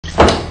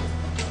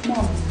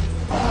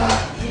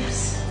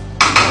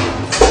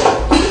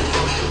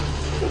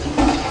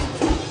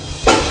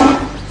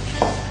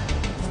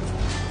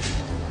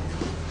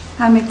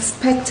I'm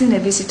expecting a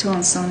visitor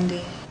on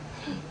Sunday.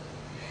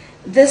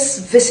 This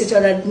visitor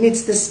that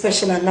needs this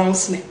special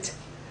announcement,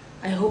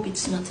 I hope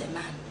it's not a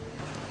man.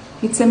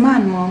 It's a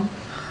man, Mom.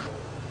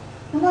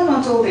 Am I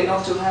not old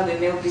enough to have a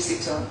male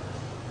visitor?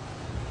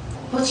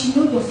 But you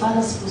know your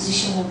father's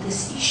position on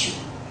this issue.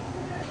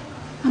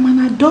 I'm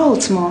an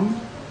adult,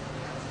 Mom.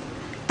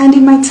 And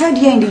in my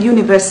 3rd year in the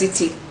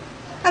university,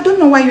 I don't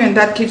know why you and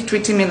Dad keep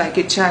treating me like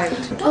a child.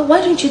 Well,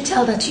 why don't you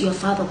tell that to your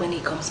father when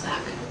he comes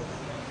back?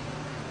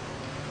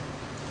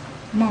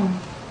 Mom,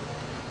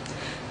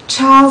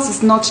 Charles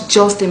is not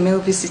just a male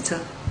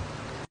visitor.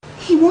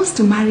 He wants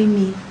to marry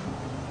me.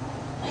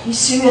 Are you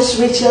serious,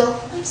 Rachel?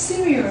 I'm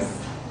serious.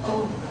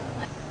 Oh,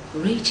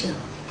 Rachel.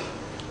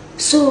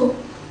 So,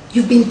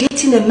 you've been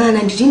dating a man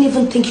and you didn't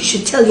even think you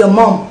should tell your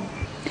mom?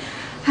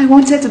 I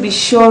wanted to be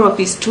sure of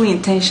his true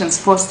intentions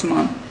first,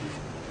 Mom.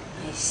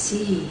 I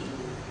see.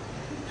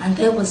 And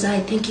there was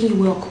I thinking you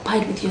were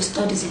occupied with your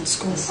studies in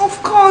school.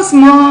 Of course,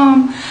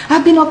 Mom.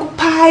 I've been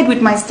occupied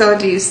with my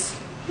studies.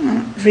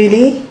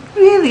 Really?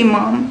 Really,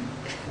 Mom.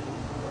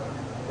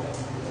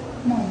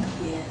 Mom.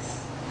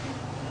 Yes.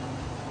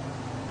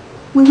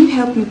 Will you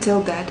help me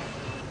tell Dad?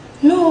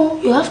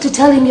 No, you have to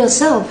tell him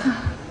yourself.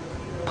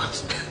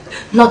 But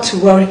not to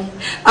worry.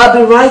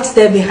 I'll be right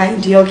there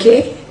behind you,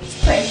 okay?